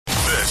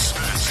This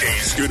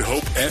is Good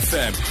Hope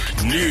FM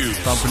News.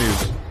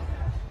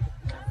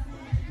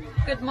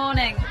 Good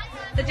morning.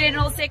 The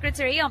General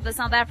Secretary of the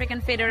South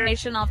African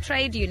Federation of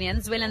Trade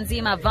Unions,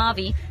 Zwelinzima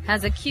Vavi,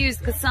 has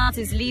accused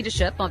COSATU's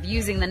leadership of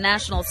using the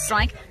national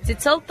strike to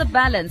tilt the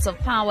balance of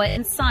power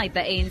inside the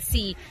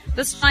ANC.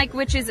 The strike,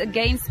 which is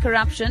against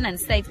corruption and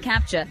state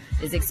capture,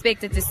 is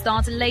expected to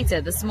start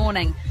later this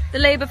morning. The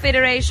Labour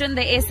Federation,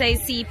 the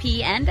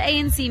SACP and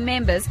ANC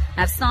members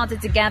have started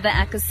to gather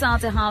at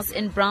COSATU House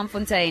in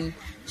Braamfontein,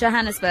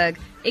 Johannesburg.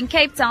 In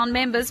Cape Town,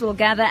 members will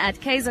gather at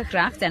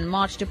Keizersgracht and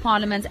march to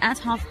Parliament at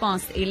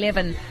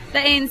 11:30. The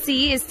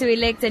ANC is to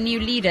elect a new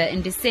leader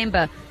in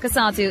December.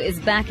 COSATU is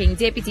backing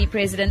Deputy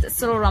President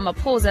Cyril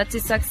Ramaphosa to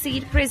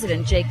succeed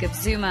President Jacob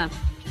Zuma.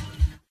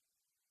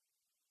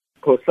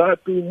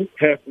 COSATU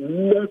have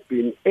not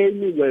been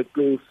anywhere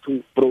close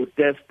to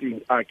protesting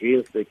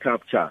against the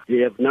capture. They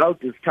have now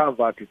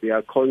discovered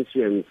their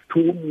conscience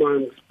 2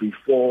 months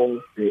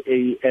before the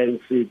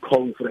ANC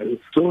conference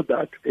so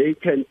that they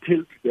can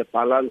tilt the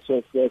balance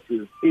of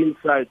forces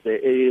inside the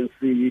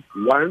ANC,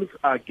 once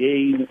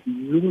again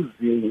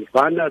using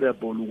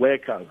vulnerable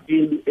workers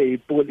in a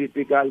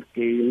political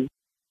game.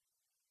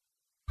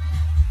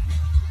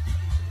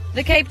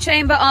 The Cape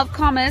Chamber of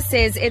Commerce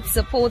says it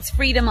supports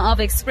freedom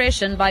of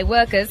expression by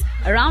workers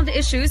around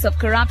issues of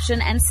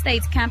corruption and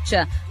state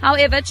capture.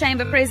 However,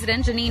 Chamber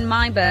President Janine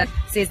Meiberg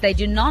says they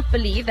do not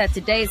believe that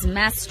today's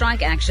mass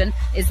strike action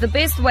is the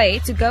best way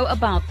to go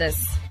about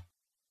this.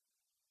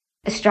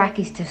 A strike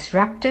is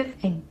disruptive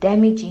and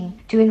damaging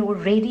to an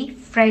already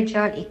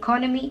fragile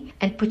economy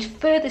and puts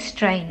further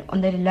strain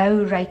on the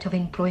low rate of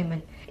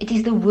employment. It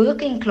is the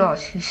working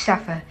class who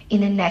suffer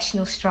in a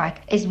national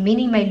strike, as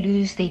many may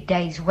lose their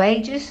day's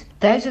wages.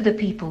 Those are the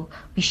people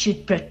we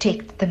should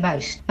protect the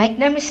most. Make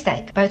no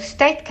mistake, both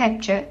state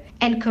capture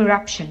and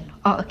corruption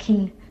are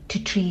akin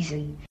to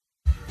treason.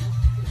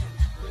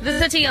 The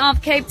city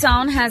of Cape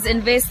Town has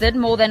invested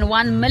more than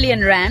R1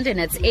 million in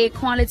its air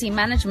quality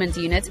management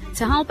unit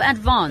to help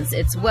advance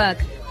its work.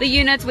 The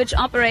unit, which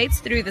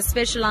operates through the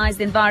specialized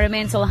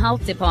environmental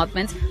health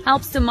department,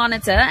 helps to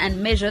monitor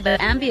and measure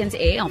the ambient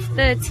air of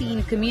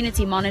 13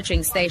 community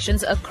monitoring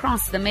stations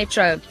across the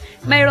metro.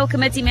 Mayoral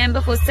Committee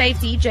member for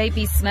Safety,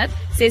 JP Smith,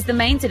 says the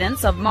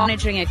maintenance of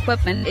monitoring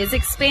equipment is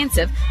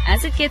expensive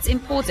as it gets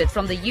imported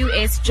from the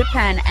US,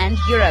 Japan and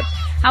Europe.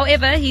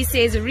 However, he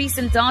says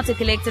recent data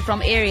collected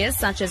from areas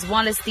such as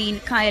Wallerstein,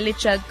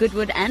 Khayelitsha,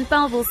 Goodwood and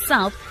Bellville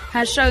South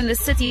has shown the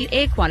city's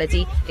air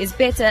quality is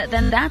better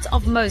than that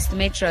of most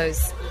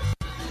metros.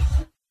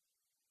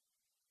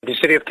 The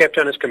City of Cape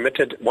Town has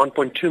committed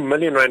R1.2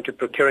 million to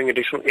procuring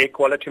additional air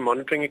quality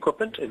monitoring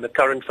equipment in the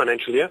current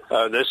financial year.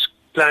 This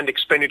planned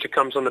expenditure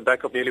comes on the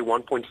back of nearly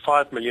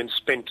R1.5 million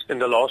spent in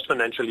the last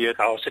financial year.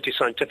 Our City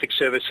Scientific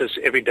Services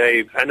every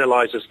day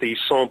analyzes these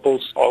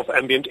samples of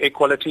ambient air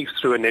quality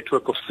through a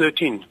network of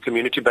 13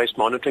 community-based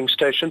monitoring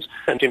stations.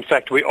 And in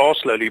fact, we are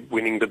slowly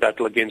winning the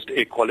battle against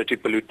air quality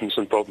pollutants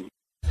and problems.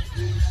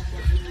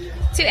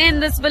 To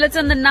end this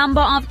bulletin, the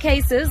number of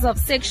cases of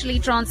sexually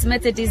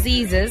transmitted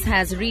diseases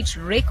has reached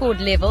record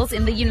levels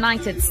in the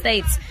United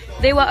States.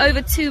 There were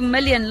over 2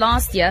 million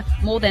last year.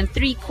 More than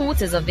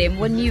 3/4 of them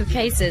were new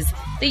cases.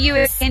 The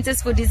U.S.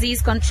 Centers for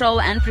Disease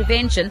Control and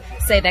Prevention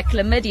say that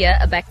chlamydia,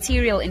 a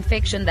bacterial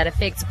infection that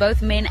affects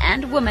both men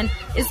and women,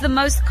 is the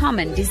most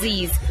common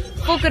disease.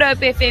 For Good Hope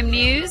FM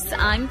News,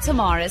 I'm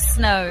Tamara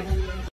Snow.